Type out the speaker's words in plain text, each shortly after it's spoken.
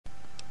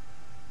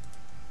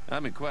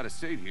I'm in quite a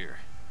state here.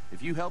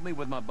 If you help me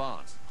with my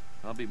bonds,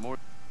 I'll be more...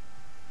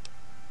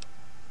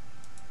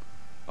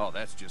 Oh,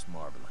 that's just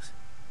marvelous.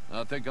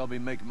 I think I'll be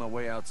making my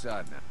way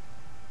outside now.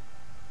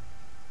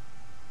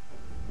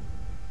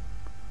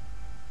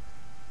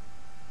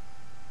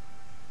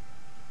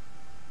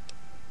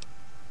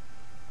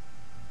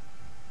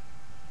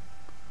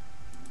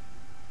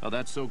 Oh,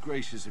 that's so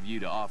gracious of you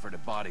to offer to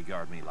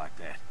bodyguard me like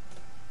that.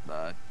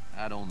 But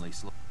I'd only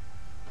slow...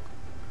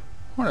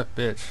 What a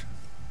bitch.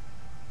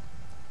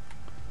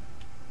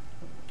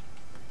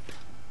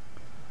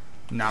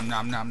 Nom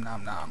nom nom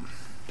nom nom.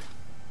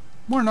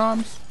 More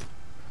noms.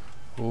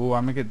 Ooh,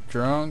 I'm gonna get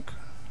drunk.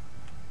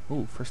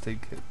 Ooh, first aid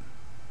kit.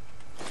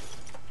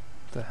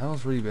 What the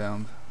hell's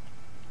rebound?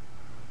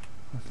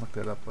 Let's look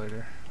that up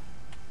later.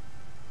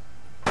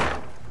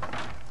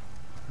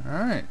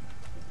 Alright.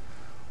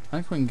 I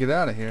think we can get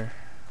out of here.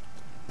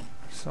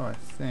 So I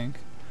think.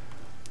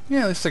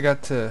 Yeah, at least I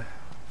got to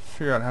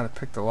figure out how to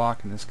pick the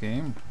lock in this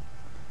game.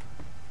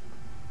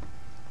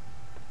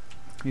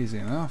 Easy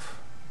enough.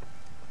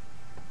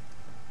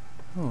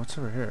 Oh, what's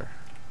over here?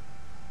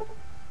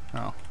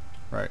 Oh,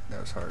 right, that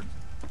was hard.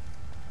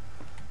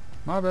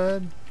 My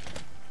bad.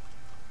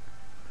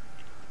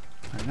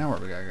 Alright, now where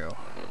we gotta go?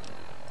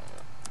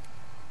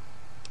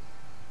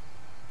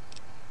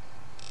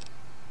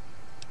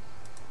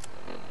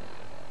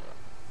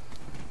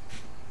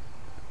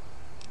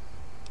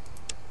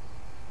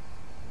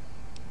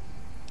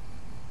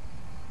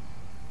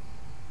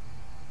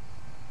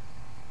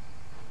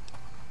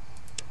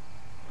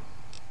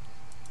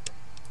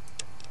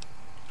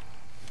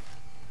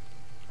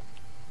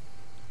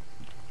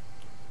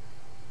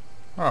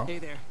 Oh. Hey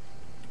there.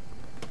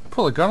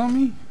 Pull a gun on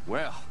me?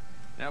 Well,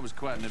 that was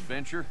quite an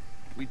adventure.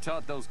 We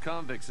taught those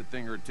convicts a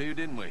thing or two,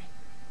 didn't we?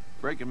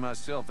 Breaking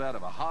myself out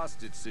of a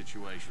hostage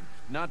situation.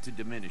 Not to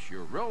diminish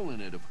your role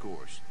in it, of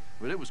course,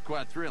 but it was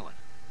quite thrilling.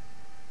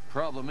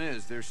 Problem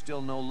is, there's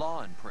still no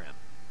law in Prim.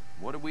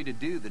 What are we to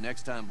do the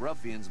next time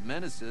ruffians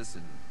menace us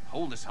and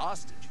hold us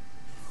hostage?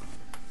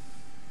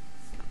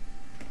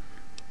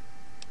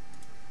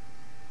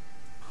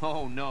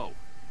 Oh, no.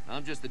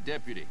 I'm just a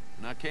deputy,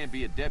 and I can't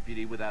be a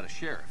deputy without a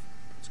sheriff.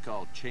 It's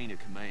called chain of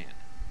command.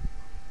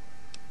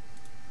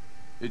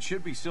 It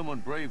should be someone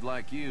brave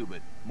like you,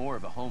 but more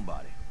of a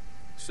homebody.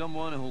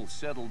 Someone who'll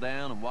settle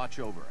down and watch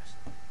over us.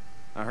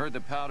 I heard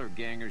the powder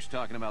gangers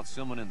talking about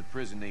someone in the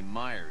prison named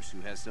Myers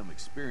who has some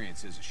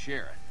experience as a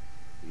sheriff.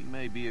 He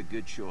may be a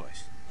good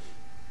choice.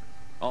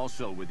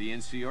 Also, with the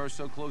NCR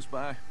so close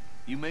by,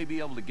 you may be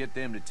able to get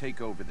them to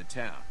take over the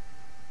town.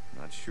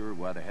 Not sure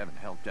why they haven't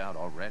helped out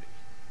already.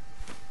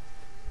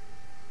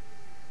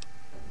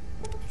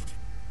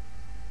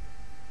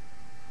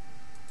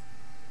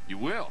 You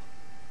will?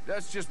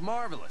 That's just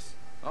marvelous.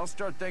 I'll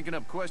start thinking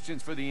up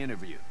questions for the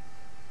interview.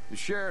 The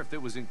sheriff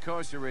that was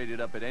incarcerated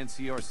up at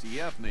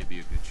NCRCF may be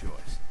a good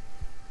choice.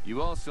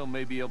 You also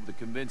may be able to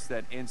convince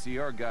that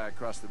NCR guy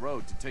across the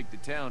road to take the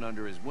town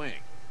under his wing.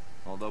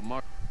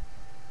 Although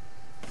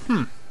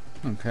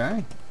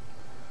Okay.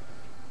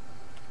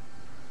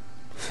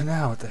 So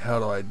now what the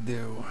hell do I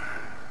do?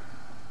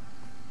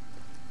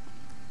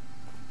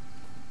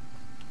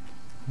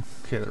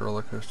 Okay, the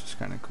roller coaster's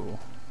kind of cool.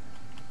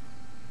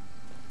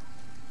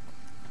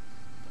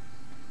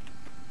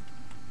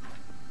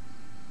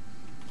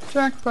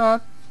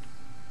 Jackpot!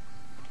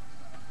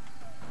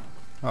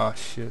 Oh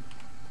shit.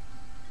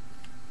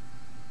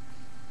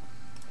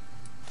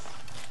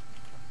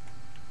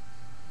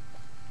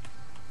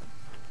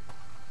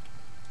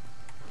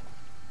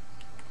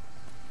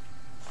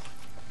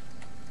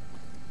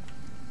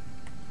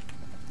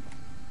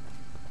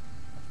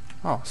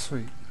 Oh,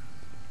 sweet.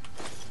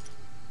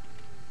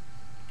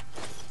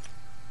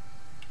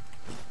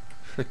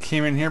 Should've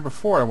came in here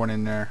before I went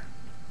in there.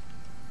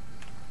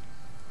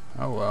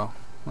 Oh well.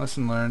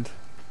 Lesson learned.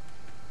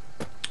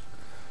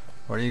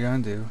 What are you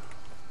gonna do?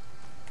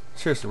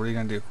 Seriously, what are you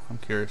gonna do? I'm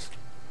curious.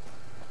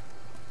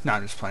 No,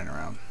 I'm just playing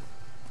around.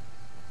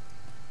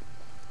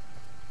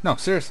 No,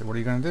 seriously, what are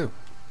you gonna do?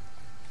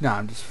 No,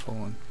 I'm just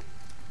fooling.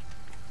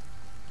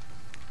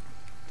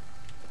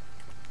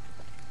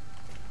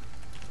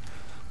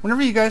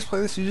 Whenever you guys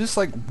play this, you just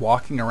like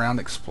walking around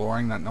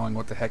exploring, not knowing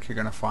what the heck you're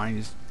gonna find.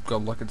 You just go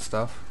look at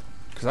stuff.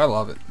 Because I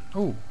love it.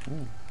 Ooh,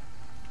 ooh.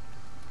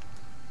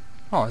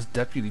 Oh, it's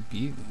Deputy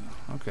B.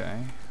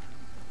 Okay.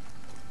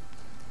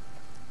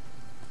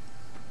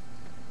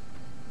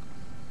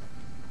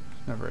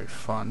 Not very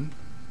fun.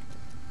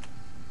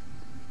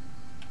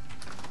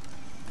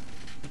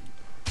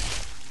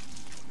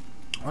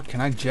 What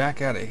can I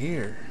jack out of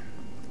here?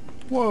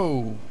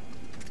 Whoa!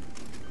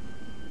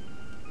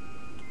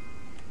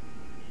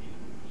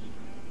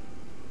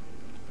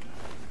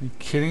 Are you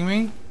kidding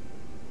me?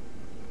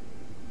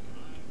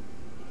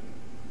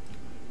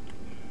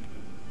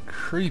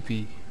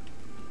 Creepy.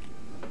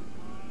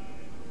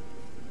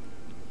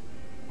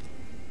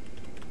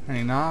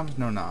 Any knobs?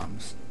 No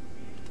knobs.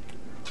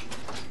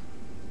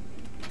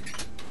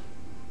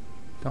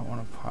 Don't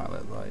want a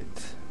pilot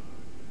light.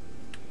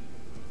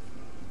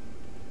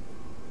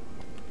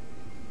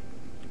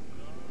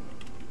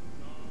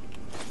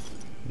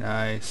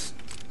 Nice.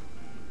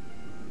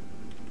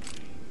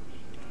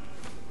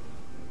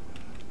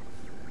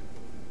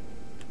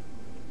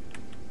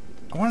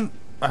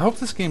 I hope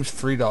this game's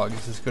Three Dog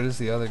is as good as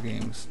the other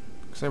games,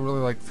 because I really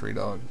like Three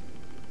Dog.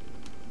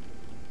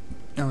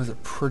 It was a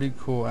pretty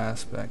cool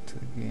aspect to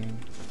the game.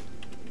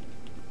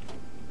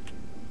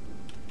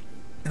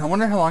 And I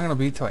wonder how long it'll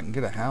be till I can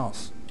get a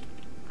house.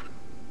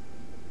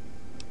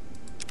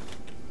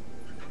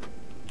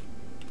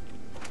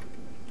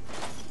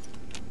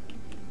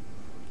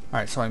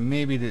 Alright, so I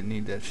maybe didn't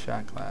need that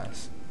shot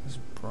glass. This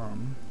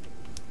brum.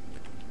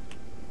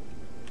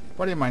 A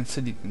buddy of mine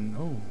said you can...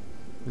 Oh,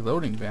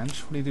 reloading bench.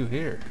 What do you do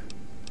here?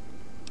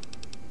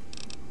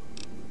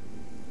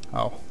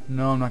 Oh,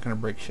 no, I'm not going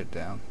to break shit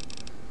down.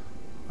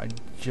 I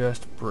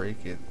just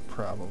break it,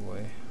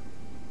 probably.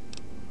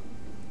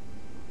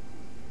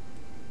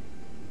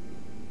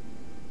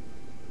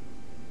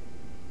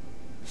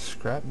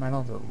 Scrap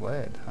metal to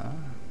lead, huh?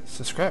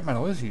 So scrap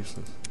metal is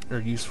useless, or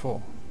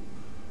useful.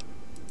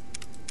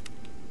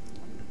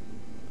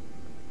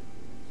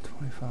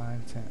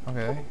 25, 10,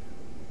 okay.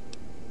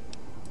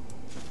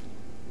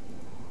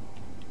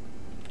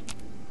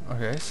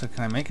 Okay, so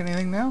can I make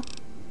anything now?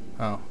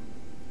 Oh.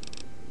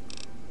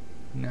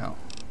 No.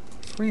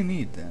 So what do you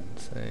need then?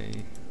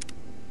 Say...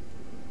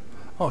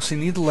 Oh, so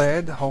you need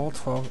lead, hull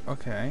 12,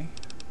 okay.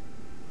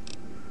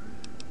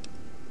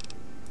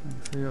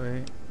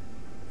 308.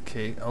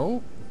 Okay,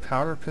 oh,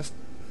 powder pistol,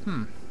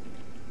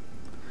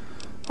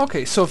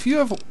 Okay, so if you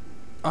have...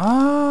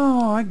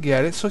 Oh, I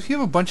get it. So if you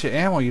have a bunch of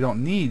ammo you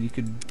don't need, you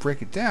could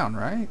break it down,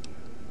 right?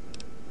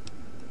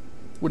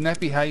 Wouldn't that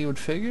be how you would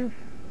figure?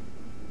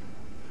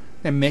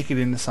 And make it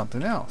into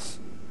something else.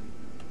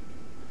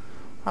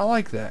 I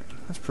like that.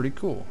 That's pretty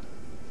cool.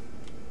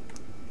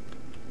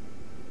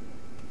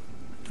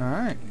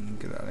 Alright,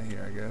 get out of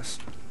here, I guess.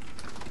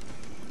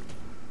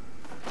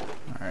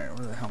 Alright,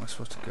 where the hell am I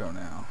supposed to go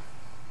now?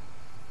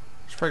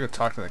 Should probably go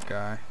talk to that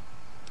guy.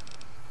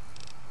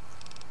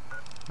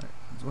 Right,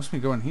 it wants me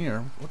to go in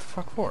here. What the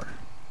fuck for?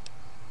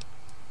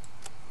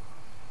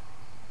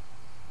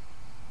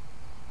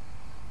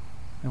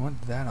 I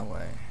went that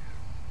away.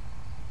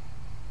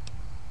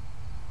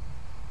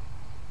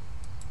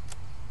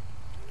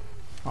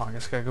 Oh, I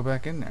guess I gotta go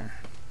back in there.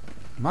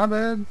 My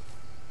bad.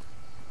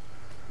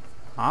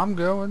 I'm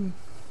going.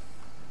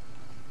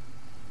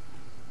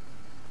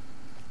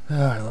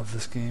 Oh, I love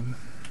this game.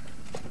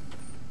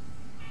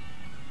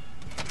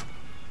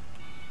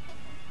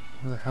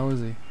 Where the hell is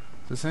he? Is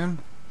this him?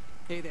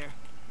 Hey there.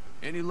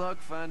 Any luck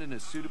finding a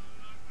suitable...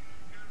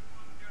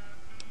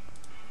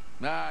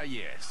 Ah,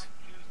 yes.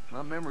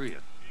 My memory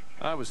is...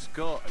 I was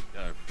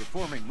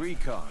performing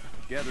recon,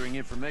 gathering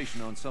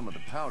information on some of the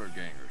powder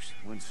gangers,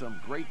 when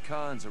some great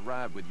cons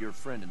arrived with your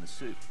friend in the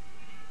suit.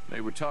 They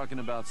were talking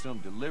about some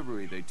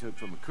delivery they took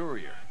from a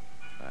courier.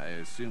 I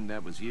assume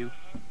that was you?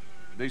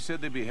 They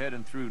said they'd be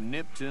heading through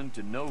Nipton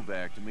to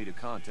Novak to meet a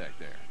contact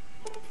there.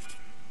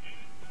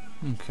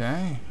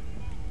 Okay.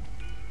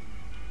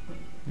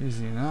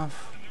 Easy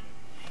enough.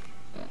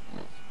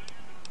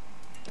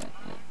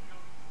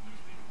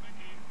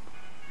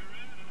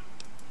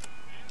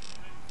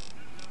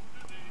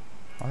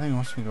 I think he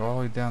wants me to go all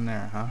the way down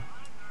there, huh?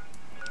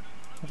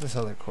 What's this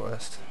other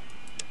quest?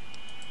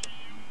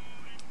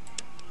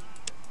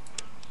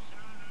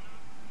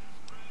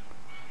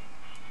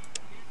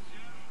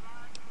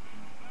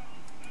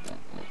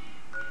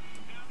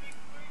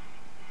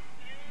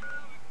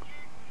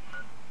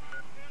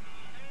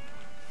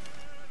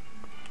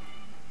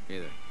 Hey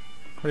there.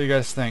 What do you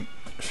guys think?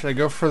 Should I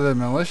go for the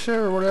militia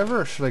or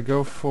whatever, or should I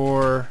go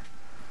for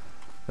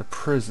the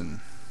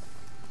prison?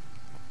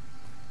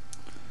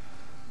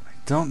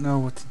 I don't know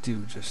what to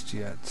do just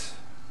yet.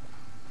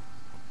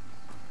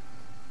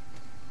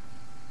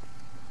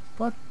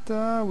 But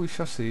we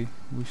shall see.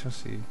 We shall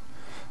see.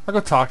 I'll go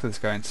talk to this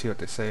guy and see what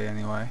they say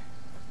anyway.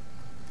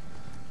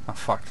 Oh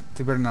fuck.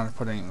 They better not have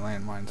put any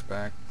landmines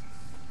back.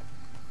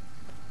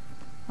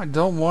 I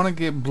don't want to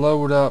get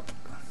blowed up.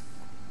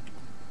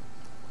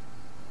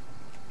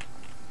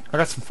 I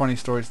got some funny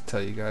stories to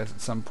tell you guys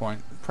at some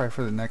point. Probably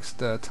for the next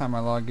time I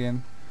log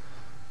in.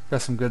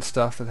 Got some good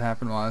stuff that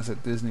happened while I was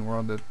at Disney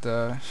World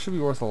that should be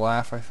worth a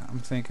laugh, I'm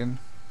thinking.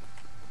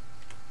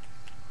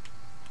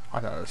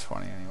 I thought it was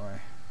funny anyway.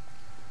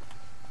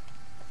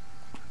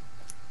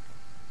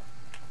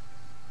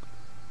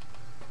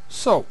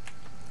 So.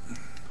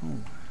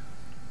 Ooh.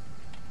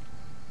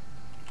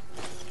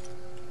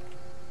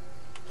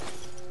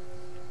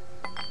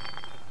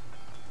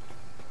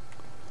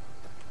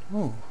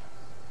 Ooh.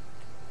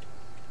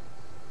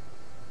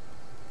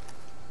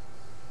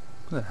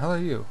 Who the hell are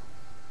you?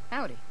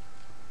 Howdy.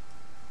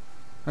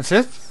 That's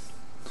it?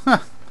 Huh.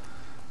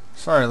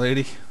 Sorry,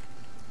 lady.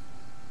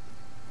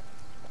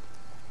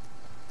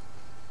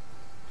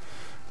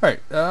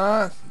 Alright,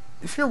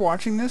 if you're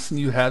watching this and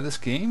you have this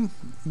game,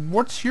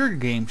 what's your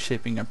game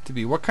shaping up to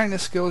be? What kind of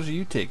skills are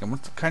you taking?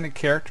 What kind of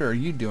character are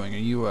you doing? Are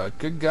you a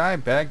good guy,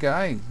 bad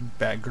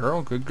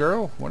girl, good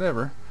girl,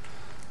 whatever?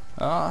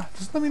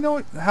 Just let me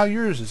know how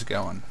yours is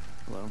going.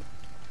 Hello.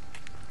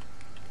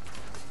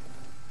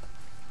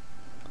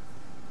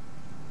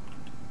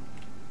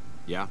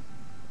 Yeah?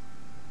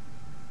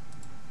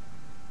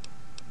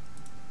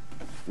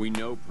 We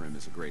know Prim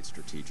is a great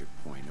strategic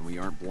point, and we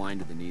aren't blind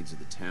to the needs of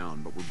the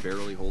town, but we're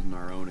barely holding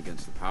our own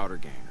against the powder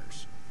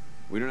gangers.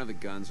 We don't have the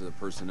guns or the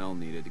personnel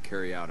needed to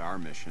carry out our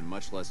mission,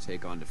 much less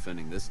take on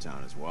defending this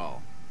town as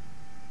well.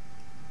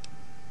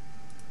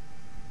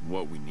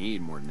 What we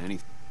need more than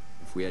anything,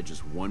 if we had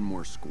just one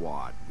more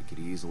squad, we could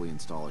easily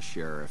install a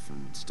sheriff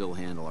and still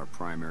handle our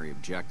primary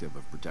objective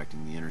of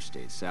protecting the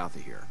interstate south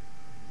of here.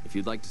 If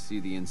you'd like to see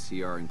the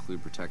NCR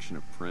include protection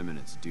of Prim and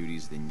its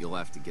duties, then you'll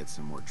have to get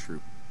some more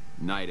troops.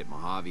 Knight at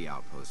Mojave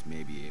Outpost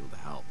may be able to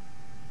help.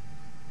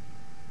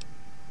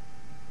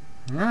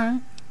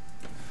 Alright.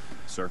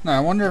 Sir? Now,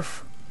 I wonder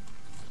if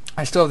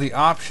I still have the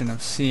option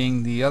of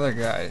seeing the other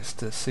guys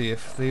to see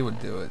if they would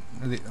do it.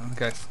 The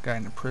guy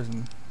in the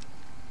prison.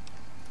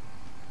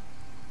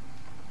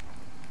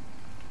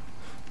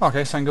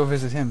 Okay, so I can go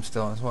visit him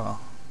still as well.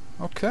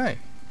 Okay.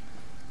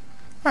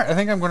 Alright, I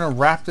think I'm going to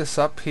wrap this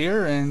up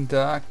here and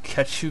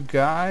catch you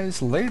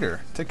guys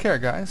later. Take care,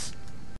 guys.